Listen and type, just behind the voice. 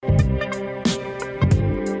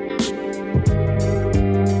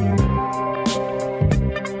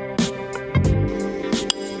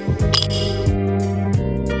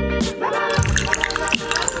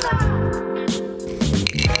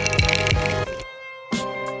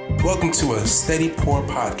Welcome to a Steady Pour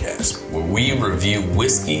podcast, where we review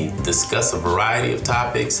whiskey, discuss a variety of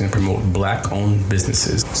topics, and promote Black-owned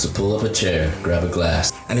businesses. So pull up a chair, grab a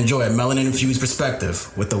glass, and enjoy a melanin-infused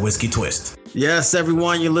perspective with a whiskey twist. Yes,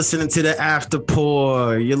 everyone, you're listening to the After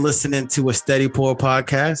Pour. You're listening to a Steady Pour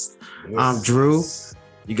podcast. Yes. I'm Drew.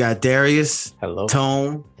 You got Darius, hello,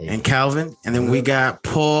 Tone, and Calvin. And then we got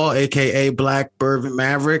Paul, a.k.a. Black Bourbon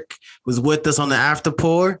Maverick, who's with us on the After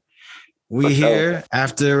Pour. We here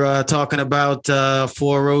after talking about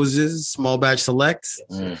Four Roses, small batch select,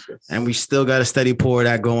 and we still got a Steady Pour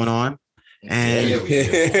that going on. And,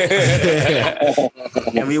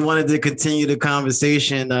 and we wanted to continue the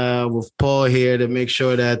conversation with Paul here to make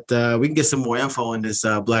sure that we can get some more info on this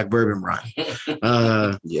Black Bourbon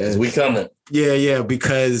Run. Yes, we coming. Yeah,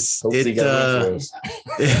 because it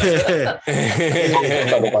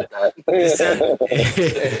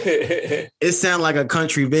sounds like a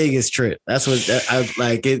country Vegas trip. That's what I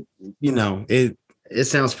like. It, you know, it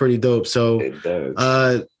sounds pretty dope. So, it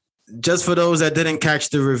does. Just for those that didn't catch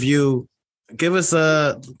the review, tell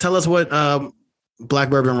us what Black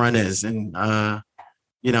Bourbon Run is, and how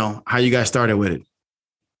you guys started with it.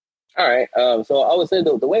 All right. So I would say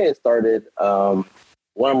the way it started,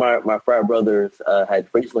 one of my frat brothers had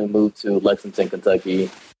recently moved to Lexington, Kentucky,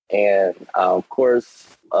 and of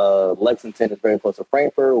course, Lexington is very close to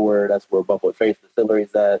Frankfort, that's where Buffalo Trace Distillery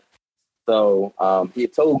is at. So he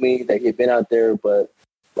had told me that he had been out there, but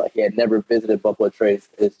like he had never visited Buffalo Trace.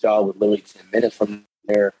 His job was literally 10 minutes from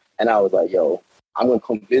there. And I was like, yo, I'm going to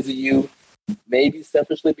come visit you, maybe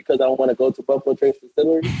selfishly because I don't want to go to Buffalo Trace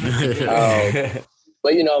Distillery.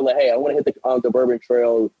 But, hey, I want to hit the bourbon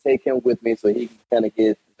trail, take him with me so he can kind of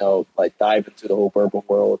get, dive into the whole bourbon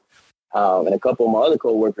world. And a couple of my other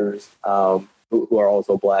coworkers who are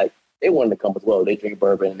also Black, they wanted to come as well. They drink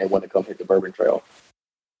bourbon and they wanted to come hit the bourbon trail.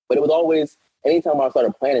 But it was always, anytime I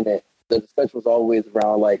started planning it, the discussion was always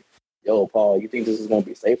around like, yo, Paul, you think this is going to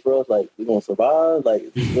be safe for us? Like, we going to survive? Like,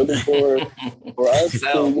 is this really for us?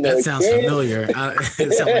 That sounds familiar. It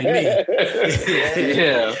sounds like me.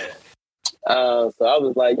 Yeah. So I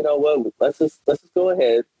was like, you know what? Let's just go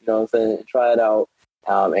ahead, and try it out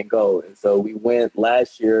and go. And so we went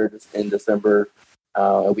last year in December,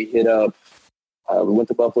 and we hit up. We went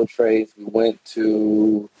to Buffalo Trace. We went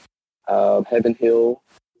to Heaven Hill.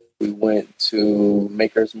 We went to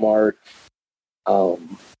Maker's Mark.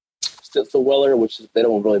 Still Weller, which is, they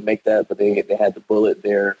don't really make that, but they had the Bullet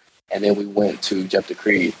there, and then we went to Jeff the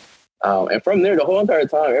Creed. And from there, the whole entire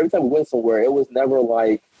time, every time we went somewhere, it was never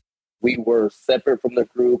like we were separate from the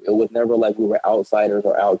group. It was never like we were outsiders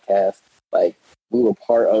or outcasts. Like we were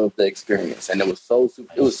part of the experience, and it was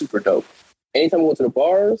super dope. Anytime we went to the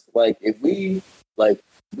bars, like if we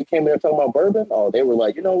came in there talking about bourbon, they were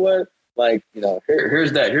like, you know what, like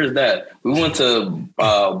here's that. We went to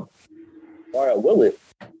bar at Willett.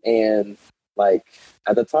 And like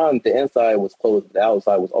at the time, the inside was closed, but the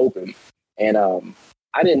outside was open. And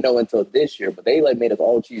I didn't know until this year, but they made us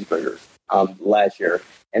all cheeseburgers last year,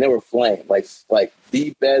 and they were flame, like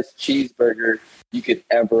the best cheeseburger you could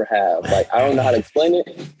ever have. Like I don't know how to explain it.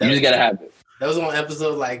 You just gotta have it. That was on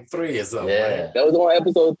episode 3 or something. Yeah, right? That was on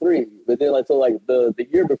episode 3. But then the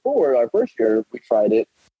year before, our first year, we tried it,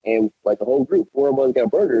 and like the whole group, 4 of us got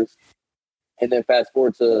burgers. And then fast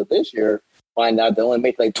forward to this year, find out they only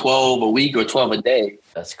make like 12 a week or 12 a day.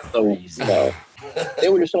 That's crazy. So, they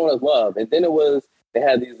were just showing us love. And then they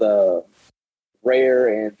had these rare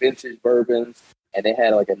and vintage bourbons, and they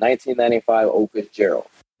had like a 1995 Oak Fitzgerald.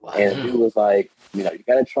 Wow. And he was like, you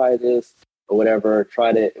got to try this or whatever.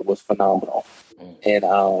 Tried it. It was phenomenal. And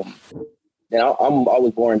then I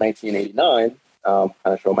was born in 1989. Kind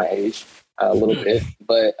of show my age a little bit.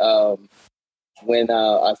 But when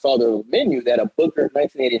I saw the menu, that a Booker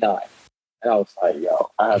 1989. And I was like, yo,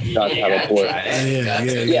 I have got to have a pour.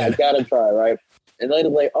 Yeah, I got to try, right? And later,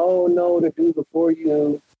 like, oh, no, the dude before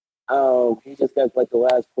you, he just got, like, the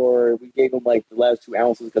last pour. We gave him, like, the last 2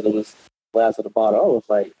 ounces because it was last of the bottle. I was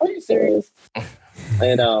like, are you serious?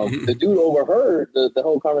 And the dude overheard the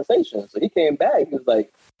whole conversation. So he came back. He was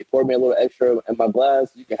like, he poured me a little extra in my glass.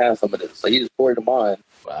 You can have some of this. So he just poured it in mine.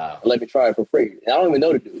 Wow. And let me try it for free. And I don't even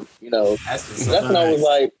know the dude, That's when I was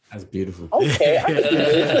like, that's beautiful. Okay, I can do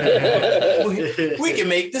this. we can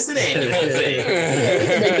make this an annual thing.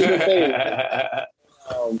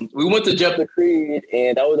 We went to Jeff the Creed,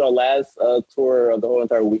 and that was our last tour of the whole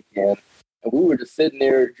entire weekend. And we were just sitting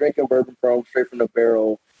there drinking bourbon straight from the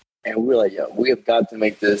barrel. And we were like, yo, we have got to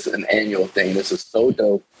make this an annual thing. This is so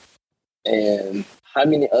dope. And how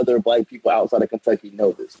many other Black people outside of Kentucky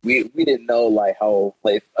know this? We didn't know like how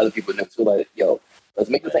like other people knew. So like, yo, let's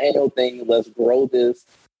make this an annual thing. Let's grow this.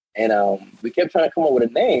 And we kept trying to come up with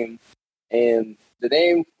a name, and the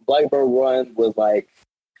name Black Bourbon Run was like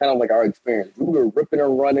kind of like our experience. We were ripping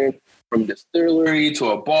and running from distillery to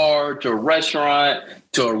a bar to a restaurant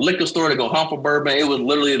to a liquor store to go hunt for bourbon. It was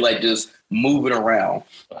literally like just moving around.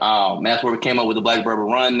 That's where we came up with the Black Bourbon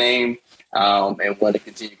Run name, and wanted to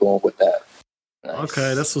continue going with that. Nice.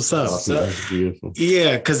 Okay, that's what's up. That's beautiful.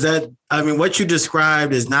 Yeah, because what you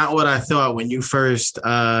described is not what I thought when you first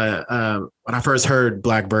when I first heard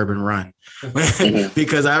Black Bourbon Run.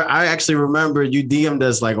 Because I actually remember you DM'd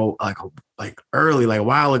us like early, like a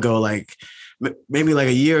while ago, like maybe like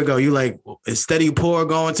a year ago. You like, is Steady Pour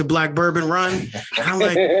going to Black Bourbon Run? And I'm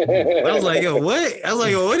like, I was like, yo, what? I was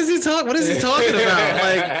like, yo, what is he talking about?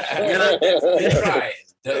 Like, you know,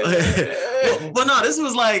 but no, this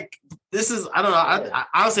is, I don't know. I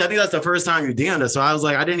honestly, I think that's the first time you DM'd us. So I was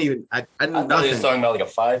like, I knew nothing. I thought he was talking about like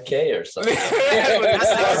a 5K or something. That's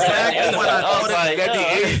exactly what I thought.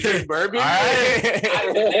 Like, bourbon. All right.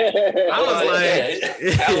 I was like,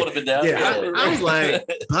 that would have been down. Yeah, I was like,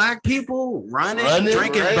 black people running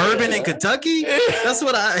drinking bourbon in Kentucky. That's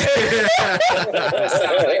what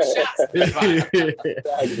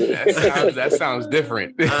that sounds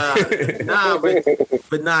different.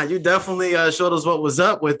 But you definitely showed us what was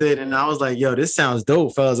up with it, and I was like, yo, this sounds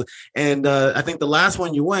dope, fellas. And I think the last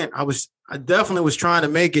one you went, I definitely was trying to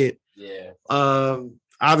make it. Yeah.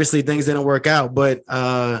 Obviously things didn't work out, but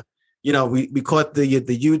you know, we caught the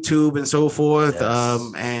YouTube and so forth,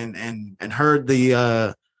 yes. And heard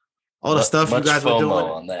the all the stuff you guys were doing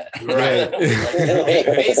on that. Right.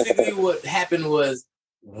 Basically what happened was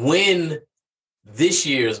when this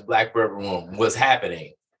year's Black Bourbon Run was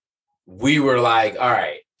happening, we were like, all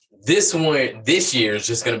right, this year is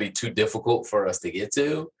just going to be too difficult for us to get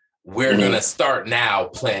to. We're going to start now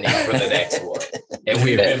planning for the next one. And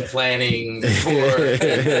we've been planning for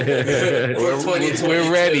 2022.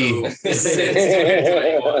 We're ready. Since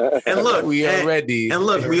 2021. And look, we are ready. And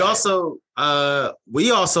look, we also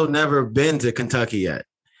never been to Kentucky yet.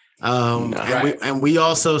 And we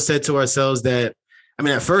also said to ourselves that, I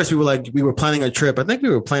mean, at first we were planning a trip. I think we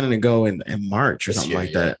were planning to go in March or something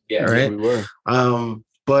like that. Yeah, right? We were.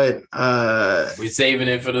 But we're saving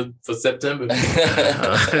it for September.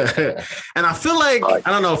 And I feel like,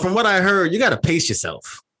 I don't know, from what I heard, you got to pace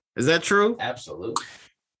yourself. Is that true? Absolutely.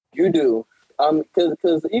 You do.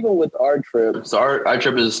 Because even with our trip, so our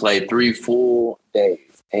trip is like 3 full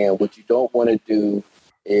days. And what you don't want to do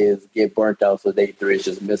is get burnt out. So day 3 is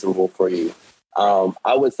just miserable for you.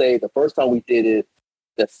 I would say the first time we did it,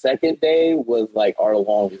 the second day was like our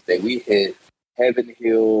longest day. We hit Heaven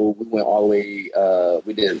Hill. We went all the way.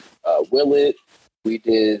 We did Willett. We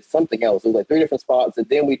did something else. It was like 3 different spots, and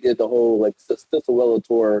then we did the whole like Cicero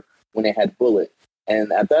tour when they had Bullet.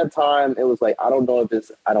 And at that time, it was like I don't know if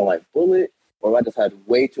it's I don't like Bullet or if I just had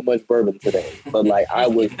way too much bourbon today. But like I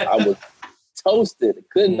was toasted.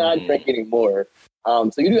 Could not drink anymore.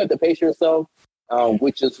 So you do have to pace yourself,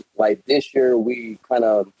 which is like this year we kind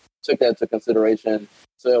of took that into consideration.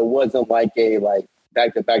 So it wasn't like a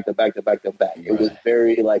back to back. It was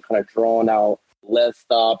very like kind of drawn out, less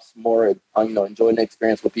stops, more enjoying the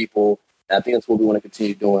experience with people. And I think that's what we want to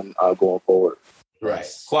continue doing going forward. Right,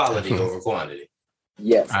 quality over quantity.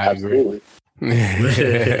 Yes, absolutely. I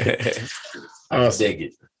dig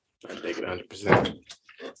it. I dig it 100%.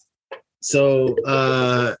 So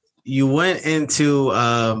you went into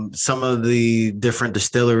some of the different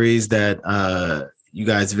distilleries that you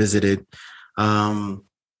guys visited.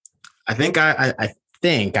 I think I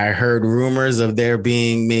heard rumors of there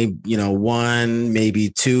being maybe 1, maybe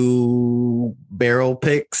 2 barrel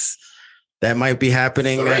picks that might be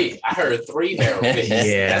happening. 3. I heard 3 barrel picks.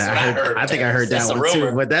 Yeah, that's what I heard. I think I heard that one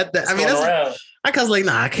too. But I mean, I was like,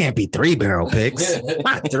 nah, I can't be 3 barrel picks.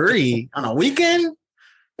 Not 3 on a weekend.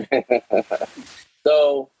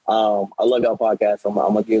 So I love y'all podcast. I'm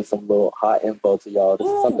gonna give some little hot info to y'all. This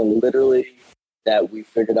is something literally that we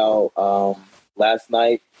figured out last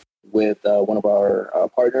night with one of our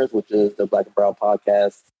partners, which is the Black and Brown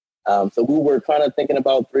podcast. So we were kind of thinking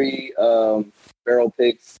about 3 barrel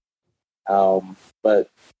picks, but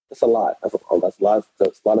it's a lot. That's a lot of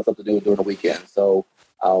stuff to do during the weekend. So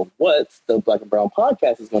what the Black and Brown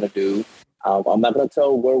podcast is going to do, I'm not going to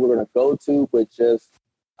tell where we're going to go to, but just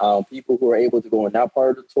people who are able to go in that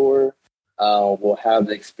part of the tour will have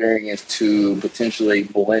the experience to potentially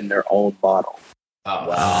blend their own bottle. Oh,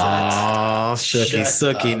 wow.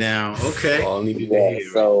 Sookie now. Okay.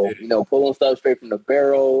 So, pulling stuff straight from the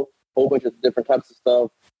barrel, whole bunch of different types of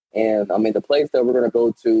stuff. And I mean, the place that we're going to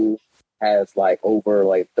go to has like over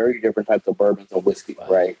like 30 different types of bourbons and whiskey,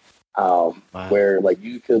 right? Where like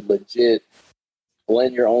you could legit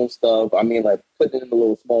blend your own stuff. I mean, like put it in the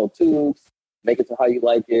little small tubes, make it to how you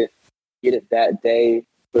like it, get it that day,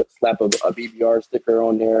 slap a BBR sticker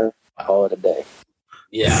on there, call it a day.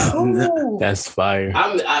 Yeah. That's fire.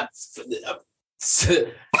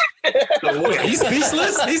 He's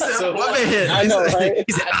speechless. He said, So, "My man." I know, right?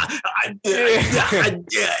 He said, I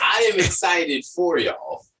am excited for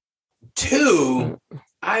y'all. 2,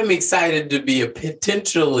 I'm excited to be a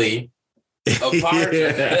potentially a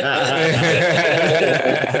partner.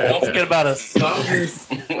 Don't forget about us. So I'm just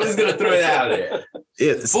gonna throw it out there.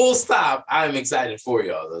 Full stop. I'm excited for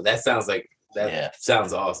y'all though. That sounds like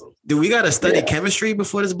sounds awesome. Do we got to study chemistry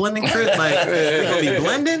before this blending, Chris? Like, we gonna be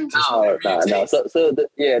blending? No. So the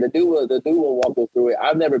dude will walk us through it.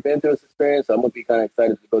 I've never been through this experience, so I'm gonna be kind of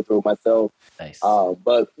excited to go through it myself. Nice.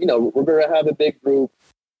 But we're gonna have a big group,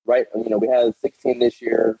 right? We had 16 this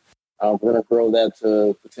year. We're gonna grow that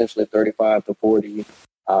to potentially 35 to 40.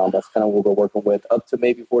 That's kind of what we're working with, up to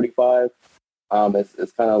maybe 45.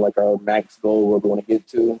 It's kind of like our max goal we're going to get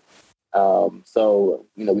to. So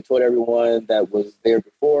we told everyone that was there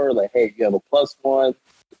before, like, hey, if you have a +1,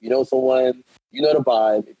 if you know someone, you know the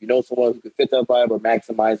vibe. If you know someone who could fit that vibe or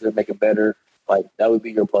maximize it, make it better, like that would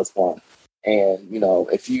be your +1. And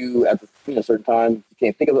if you at the certain time you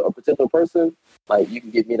can't think of a particular person, like you can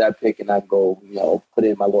give me that pick and I go put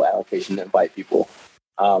it in my little allocation to invite people.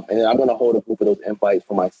 And then I'm going to hold a group of those invites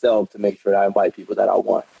for myself to make sure that I invite people that I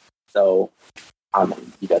want. So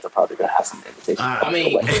you guys are probably going to have some invitations.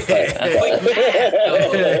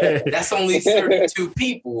 That's only 32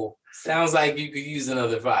 people. Sounds like you could use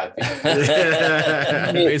another 5 people.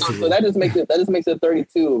 So that just makes it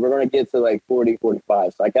 32. We're going to get to like 40,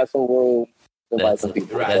 45. So I got some room to invite some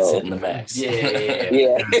people. Right. That's hitting the max. Yeah.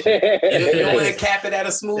 Yeah. You don't want to cap it at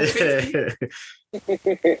a smooth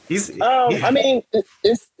 50? I mean,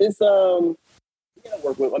 it's we gotta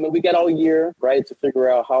work with. I mean, we got all year, right, to figure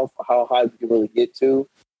out how high we can really get to.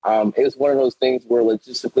 It was one of those things where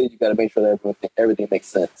logistically you got to make sure that everything makes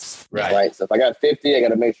sense, right? So if I got 50, I got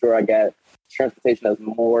to make sure I got transportation that's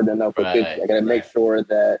more than enough for 50. I got to make sure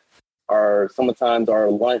that sometimes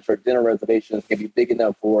our lunch or dinner reservations can be big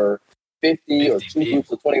enough for 50 or 2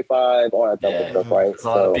 groups of 25, all that type of stuff, right? It's a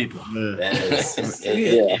lot of people.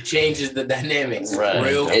 It changes the dynamics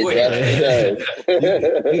real quick.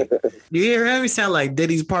 It does. You hear him? He sound like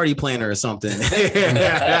Diddy's party planner or something.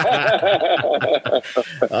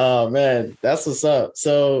 Oh man, that's what's up.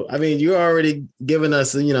 So, I mean, you already given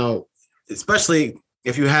us, especially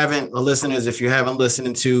if you haven't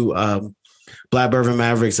listened to Black Bourbon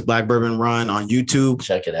Mavericks, the Black Bourbon Run on YouTube.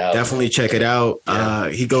 Check it out. Definitely check it out.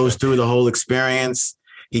 He goes through the whole experience.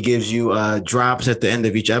 He gives you drops at the end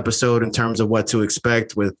of each episode in terms of what to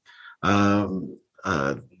expect with version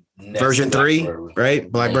 3,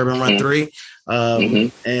 right? Black Bourbon Run 3.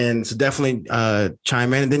 And so definitely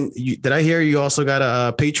chime in. And then did I hear you also got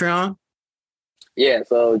a Patreon? Yeah,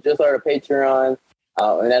 so just started a Patreon.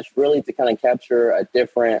 And that's really to kind of capture a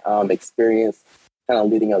different experience kind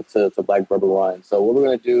of leading up to Black Bourbon Run. So what we're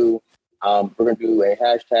going to do, we're going to do a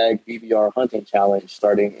hashtag BBR hunting challenge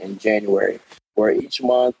starting in January, where each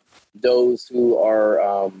month those who are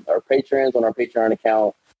our patrons on our Patreon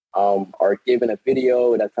account are given a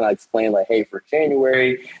video that kind of explain like, hey, for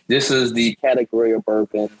January, this is the category of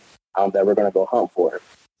bourbon that we're going to go hunt for.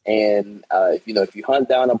 And if you hunt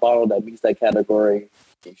down a bottle that meets that category,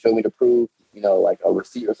 you show me the proof, like a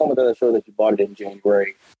receipt or something that shows that you bought it in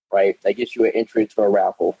January, right? That gets you an entry to a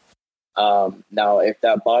raffle. Now, if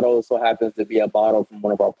that bottle so happens to be a bottle from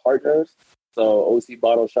one of our partners, so OC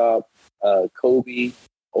Bottle Shop, Kobe,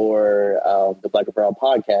 or the Black and Brown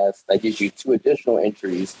podcast, that gives you 2 additional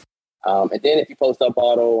entries. And then if you post that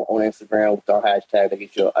bottle on Instagram with our hashtag, that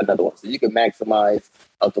gets you another one. So you can maximize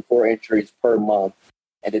up to 4 entries per month.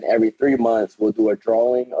 And then every 3 months, we'll do a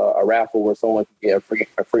drawing, a raffle where someone can get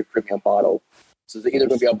a free premium bottle. So it's either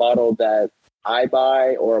going to be a bottle that I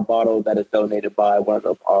buy or a bottle that is donated by one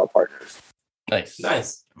of our partners. Nice.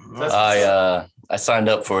 I signed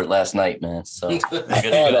up for it last night, man. So good to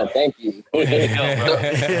go. Thank you. There's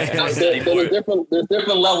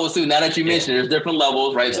different levels too. Now that you mentioned, there's different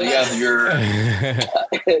levels, right? So you have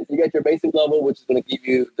you got your basic level, which is going to give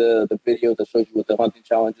you the video that shows you what the hunting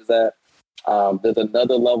challenge is at. There's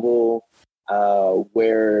another level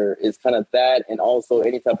where it's kind of that, and also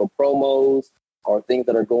any type of promos or things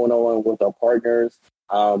that are going on with our partners.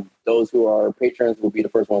 Those who are patrons will be the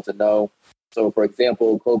first ones to know. So, for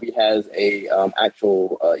example, Kobe has a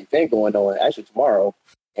actual event going on actually tomorrow,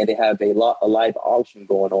 and they have a live auction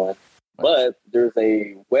going on. But there's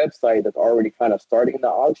a website that's already kind of starting the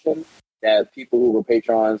auction that people who were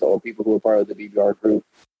patrons or people who were part of the BBR group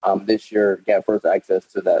this year get first access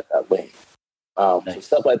to that link. So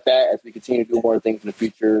stuff like that, as we continue to do more things in the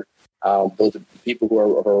future, those are people who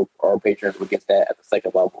are our patrons will get that at the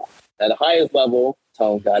second level. At the highest level,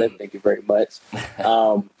 Tone got it. Thank you very much.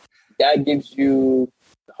 That gives you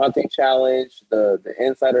the hunting challenge, the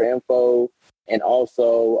insider info, and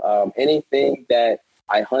also anything that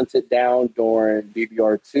I hunted down during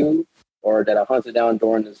BBR2 or that I hunted down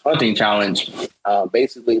during this hunting challenge.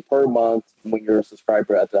 Basically, per month, when you're a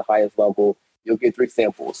subscriber at the highest level, you'll get 3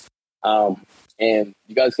 samples. And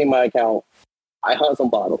you guys see my account. I hunt some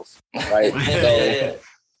bottles, right?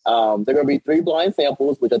 So they're going to be 3 blind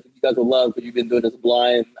samples, which I think you guys will love because you've been doing this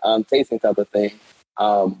blind tasting type of thing.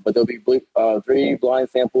 But there'll be 3 blind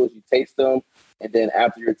samples. You taste them, and then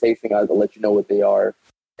after your tasting, I'll let you know what they are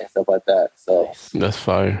and stuff like that. So That's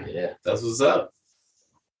fire. Yeah, that's what's up.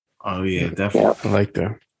 Oh yeah, definitely. I like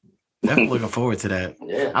that. Definitely looking forward to that.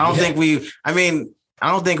 Yeah. I don't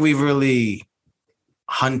think we've really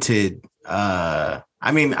hunted. I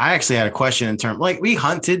actually had a question in terms like we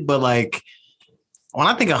hunted, but like when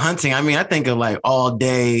I think of hunting, I think of like all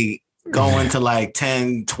day going to like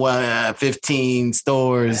 10, 12, 15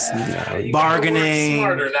 stores, bargaining.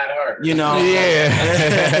 Smarter, not harder. Yeah.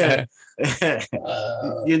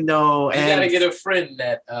 You and gotta get a friend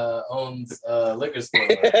that owns a liquor store.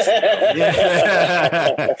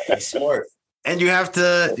 Smart. and you have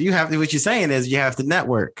to what you're saying is you have to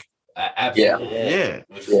network. Absolutely. Yeah.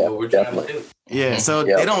 Which is what we're trying to do. Yeah. So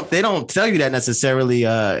they don't tell you that necessarily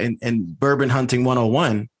in Bourbon Hunting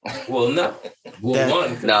 101. Well, no.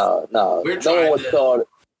 No.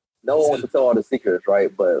 No one wants to tell all the secrets,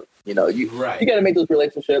 right? But you got to make those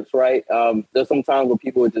relationships, right? There's some times where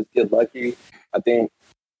people would just get lucky. I think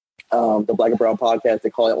the Black and Brown podcast, they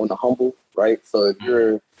call it on the humble, right? So if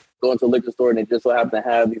you're going to a liquor store and they just so happen to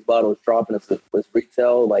have these bottles dropping as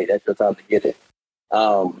retail, like that's your time to get it.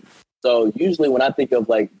 So usually when I think of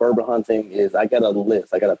like bourbon hunting is I got a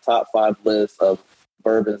list. I got a top 5 list of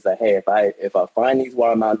bourbons that, hey, if I find these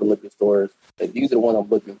while I'm out in the liquor stores, that these are the ones I'm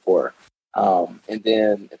looking for. And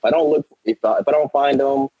then if I don't find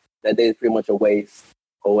them, that day is pretty much a waste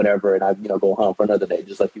or whatever. And I, go hunt for another day,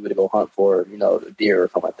 just like you would go hunt for, a deer or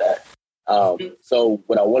something like that. So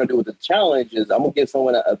what I want to do with the challenge is I'm going to give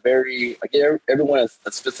someone everyone a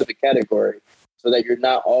specific category so that you're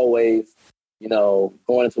not always,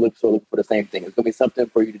 going into liquor store looking for the same thing. It's going to be something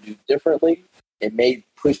for you to do differently. It may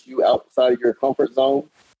push you outside of your comfort zone,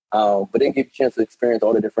 but then give you a chance to experience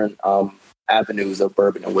all the different avenues of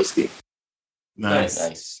bourbon and whiskey.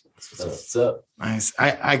 Nice. What's up? Nice.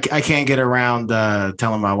 I can't get around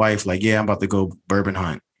telling my wife like, yeah, I'm about to go bourbon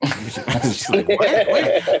hunt. She's like,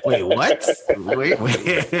 what? Wait, what? Wait.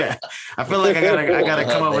 I feel like I gotta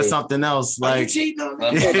come up with something else. Like, cheating on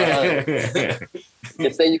me?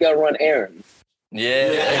 Just say you gotta run errands.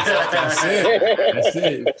 Yeah. That's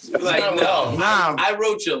it. Like, no, Nah. I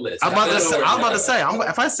wrote your list. I'm about to say,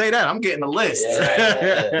 if I say that, I'm getting a list.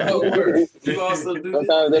 Yeah. You also do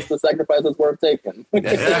Sometimes that's the sacrifice that's worth taking. He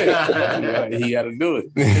got to do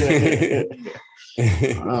it.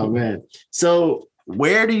 Oh man. So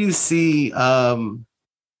where do you see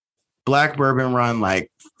Black Bourbon Run like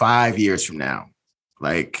 5 years from now?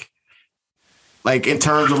 Like in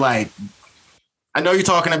terms of like, I know you're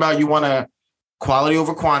talking about you want to quality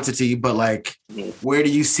over quantity, but like, where do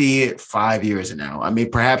you see it 5 years from now? I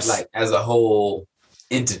mean, perhaps like as a whole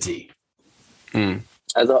entity.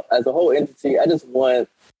 As a whole entity, I just want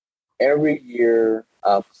every year.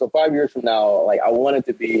 So 5 years from now, like I want it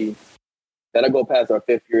to be that I go past our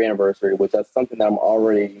 5th year anniversary, which is something that I'm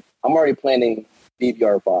already planning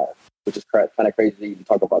BBR 5, which is kind of crazy to even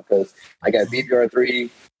talk about because I got BBR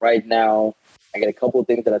 3 right now. I got a couple of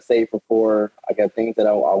things that I saved for 4. I got things that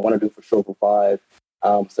I want to do for sure for 5.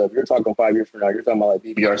 So if you're talking 5 years from now, you're talking about like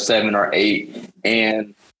BBR 7 or 8.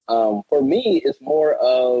 And for me, it's more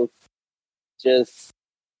of just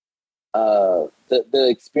the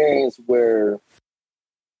experience where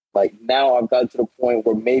like now I've gotten to the point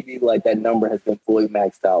where maybe like that number has been fully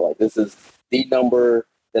maxed out. Like this is the number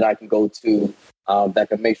that I can go to that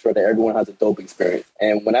can make sure that everyone has a dope experience.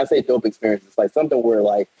 And when I say dope experience, it's like something where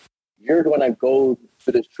like you're going to go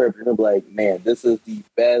to this trip, you're going to be like, man, this is the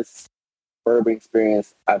best bourbon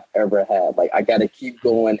experience I've ever had. Like, I got to keep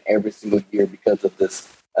going every single year because of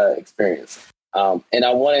this experience. And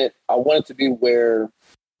I want it to be where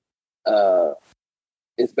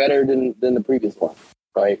it's better than the previous one,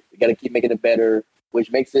 right? We got to keep making it better, which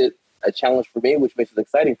makes it a challenge for me, which makes it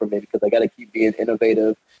exciting for me because I got to keep being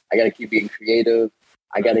innovative. I got to keep being creative.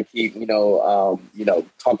 I got to keep,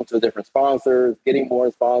 talking to different sponsors, getting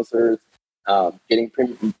more sponsors, getting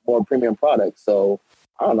more premium products. So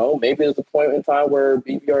I don't know, maybe there's a point in time where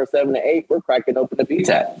BBR 7 to 8, we're cracking open the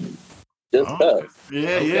BTAT. just cause.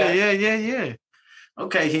 Yeah.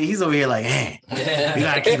 Okay, he's over here like, hey, we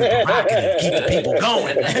gotta keep it provocative, keep the people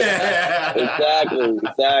going.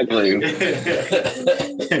 Exactly.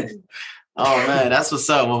 Oh man, that's what's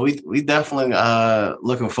up. Well, we definitely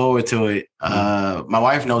looking forward to it. My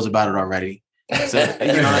wife knows about it already. So you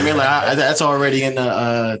know what I mean? Like that's already in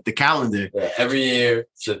the calendar. Yeah, every year,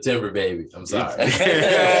 September, baby. I'm sorry.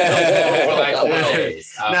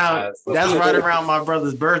 Now that's right around my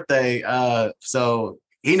brother's birthday. So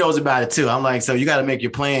he knows about it too. I'm like, so you got to make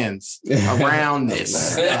your plans around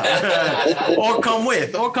this, or come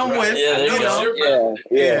with. Yeah, you know?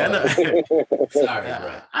 Yeah. Sorry,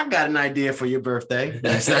 bro. I got an idea for your birthday.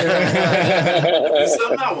 There's something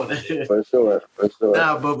I want to do. For sure.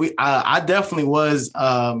 No, but I definitely was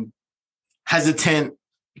hesitant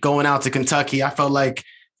going out to Kentucky. I felt like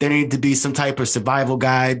there needed to be some type of survival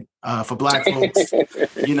guide for Black folks.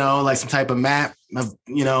 You know, like some type of map of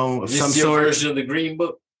of This some is your sort. version of the Green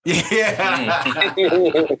Book. Yeah. I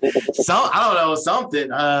don't know, something.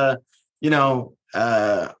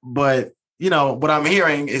 But what I'm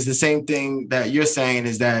hearing is the same thing that you're saying,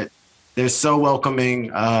 is that they're so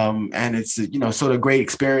welcoming, and it's sort of great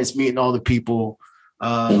experience meeting all the people,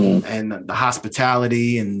 and the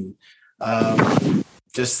hospitality and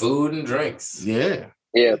just Food and drinks.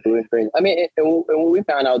 Yeah, food and drinks. I mean, and when we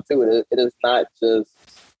found out too, it is not just.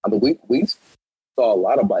 I mean, we saw a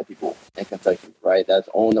lot of Black people in Kentucky, right? That's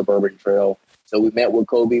on the Bourbon Trail. So we met with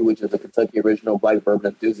Kobe, which is a Kentucky original Black bourbon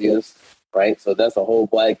enthusiast, right? So that's a whole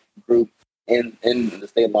Black group in the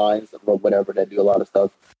state lines or whatever that do a lot of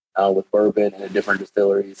stuff with bourbon and the different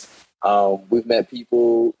distilleries. We've met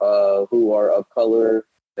people who are of color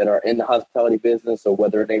that are in the hospitality business, or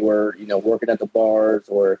whether they were, working at the bars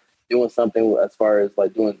or doing something as far as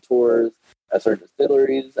like doing tours at certain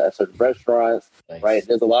distilleries, at certain restaurants, right?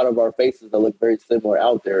 There's a lot of our faces that look very similar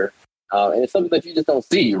out there. And it's something that you just don't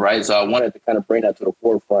see, right? So I wanted to kind of bring that to the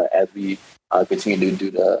forefront as we continue to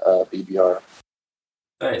do the BBR.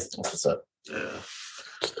 Nice. What's up? Yeah,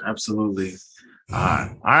 absolutely. All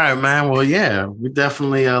right, man. Well, yeah, we're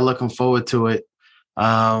definitely looking forward to it.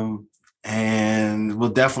 And we're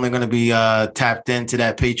definitely going to be tapped into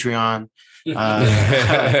that Patreon,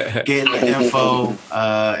 getting the info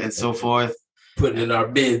and so forth. Putting in our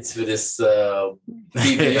bids for this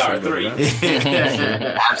BBR 3.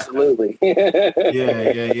 Absolutely.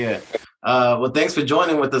 Yeah. Well, thanks for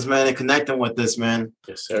joining with us, man, and connecting with us, man.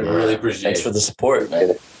 Yes, sir. Really appreciate Thanks it. for the support,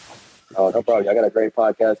 man. Oh, no problem. I got a great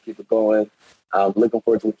podcast. Keep it going. I'm looking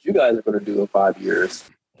forward to what you guys are going to do in 5 years.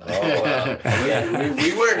 Oh, wow.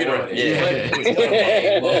 we working on it. Yeah.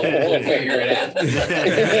 We'll figure it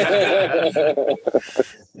out.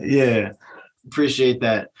 Yeah. Appreciate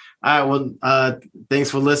that. All right. Well,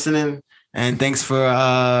 thanks for listening, and thanks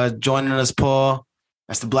for joining us, Paul.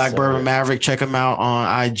 That's the Black Bourbon Maverick. Check him out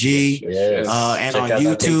on IG and Check on out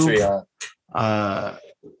YouTube. Patreon.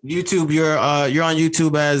 YouTube, you're on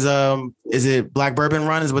YouTube as is it Black Bourbon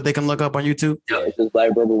Run is what they can look up on YouTube? Yeah, it's just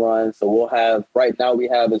Black Bourbon Run. So we'll have, right now we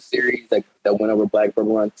have a series that went over Black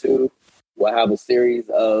Bourbon Run 2. We'll have a series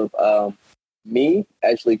of me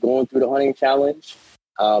actually going through the hunting challenge,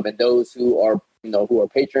 and those who are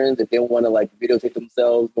patrons, if they want to like videotape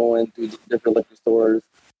themselves going through different liquor stores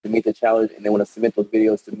to meet the challenge, and they want to submit those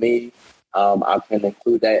videos to me, I can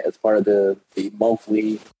include that as part of the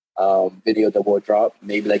monthly video that we'll drop.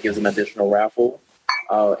 Maybe that gives them additional raffle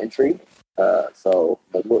entry. So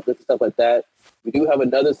different stuff like that. We do have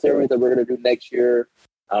another series that we're going to do next year.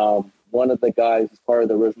 One of the guys is part of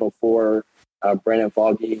the original 4, Brandon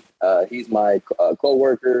Foggy. He's my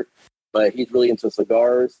co-worker, but he's really into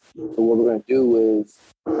cigars. So what we're going to do is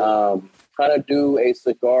kind of do a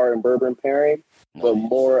cigar and bourbon pairing, but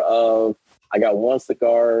more of, I got one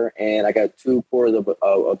cigar and I got 2 pours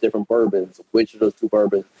of different bourbons. Which of those 2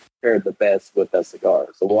 bourbons paired the best with that cigar?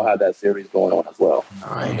 So we'll have that series going on as well.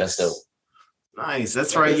 Nice. That's dope. Nice.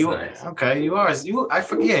 That's right. You nice. Okay? You are. I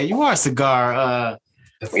forget. Yeah, you are a cigar.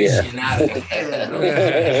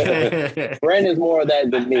 Brandon's more of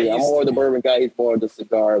that than me. I'm more the bourbon guy. He's more of the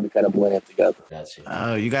cigar. We kind of blend it together.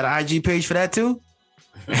 Gotcha. You got an IG page for that too?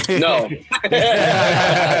 No.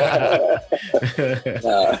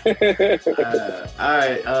 All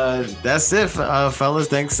right. That's it, fellas.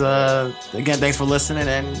 Thanks. Again, thanks for listening,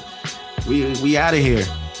 and we out of here.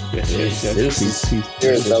 Yes.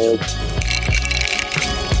 Cheers, fellas.